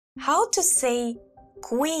How to say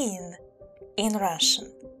queen in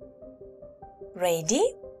Russian? Ready?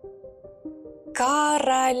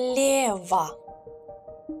 Koroleva.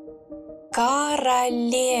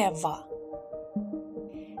 Koroleva.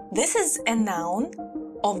 This is a noun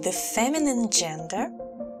of the feminine gender,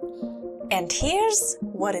 and here's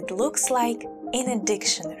what it looks like in a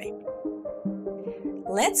dictionary.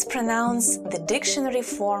 Let's pronounce the dictionary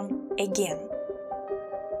form again.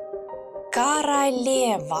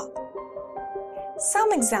 Koroleva.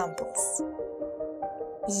 Some examples.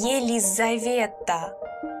 Елизавета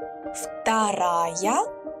II,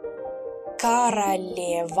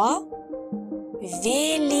 королева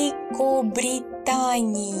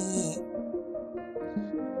Великобритании.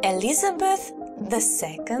 Elizabeth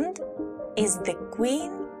II is the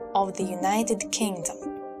Queen of the United Kingdom.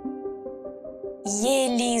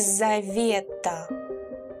 Елизавета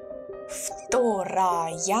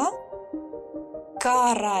II,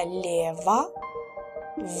 королева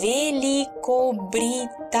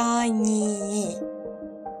Великобритании.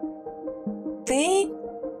 Ты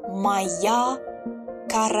моя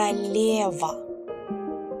королева.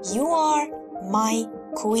 You are my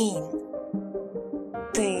queen.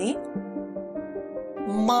 Ты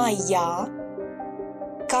моя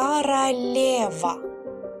королева.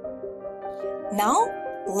 Now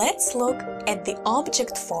let's look at the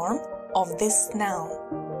object form of this noun.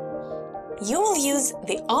 You will use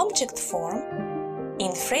the object form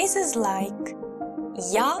in phrases like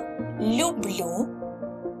Я люблю,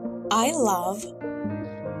 I love,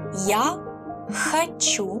 Я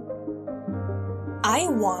хочу, I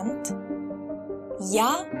want,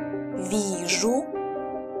 Я вижу,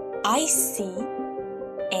 I see,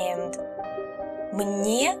 and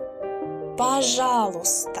Мне,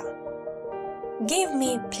 пожалуйста, give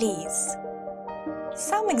me, please.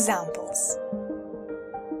 Some examples.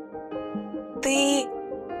 Ты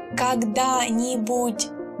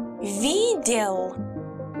когда-нибудь видел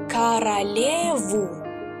королеву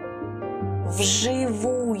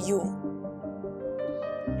вживую?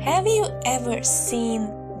 Have you ever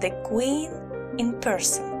seen the queen in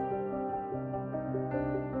person?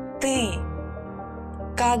 Ты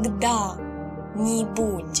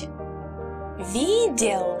когда-нибудь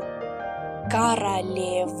видел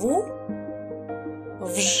королеву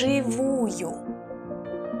вживую?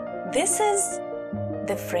 This is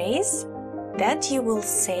the phrase that you will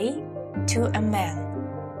say to a man.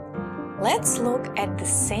 Let's look at the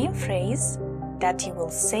same phrase that you will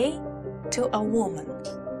say to a woman.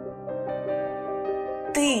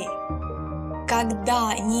 Ты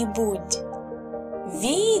когда-нибудь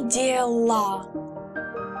видела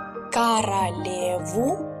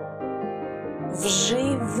королеву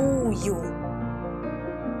вживую?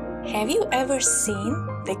 Have you ever seen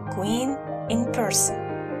the queen in person?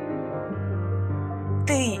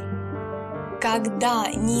 Ты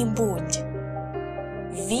когда-нибудь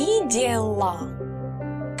видела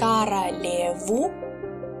королеву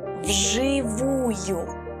вживую?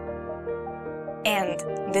 And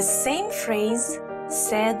the same phrase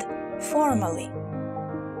said formally.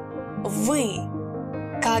 Вы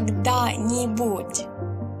когда-нибудь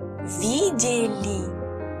видели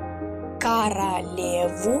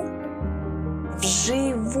королеву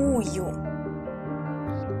вживую?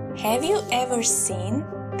 Have you ever seen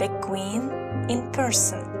the queen in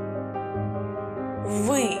person?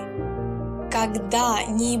 Вы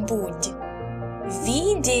когда-нибудь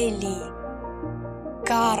видели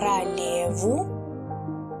королеву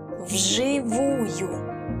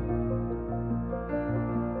вживую?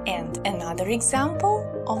 And another example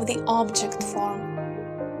of the object form.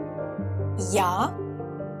 Я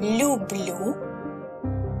люблю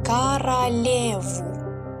королеву.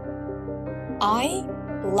 I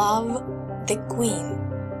love the queen.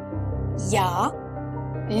 Я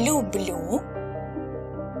люблю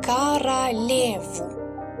королеву.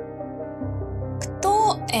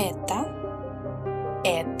 Кто это?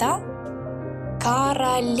 Это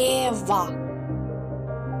королева.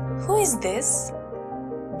 Who is this?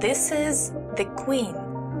 This is the queen.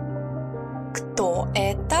 Кто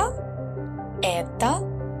это? Это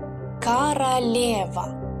королева.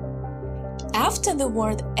 After the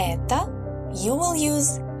word это, you will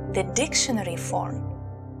use the dictionary form.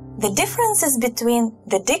 The differences between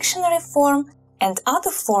the dictionary form and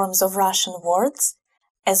other forms of Russian words,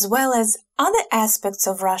 as well as other aspects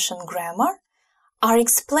of Russian grammar, are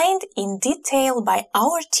explained in detail by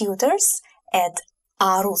our tutors at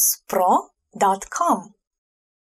aruspro.com.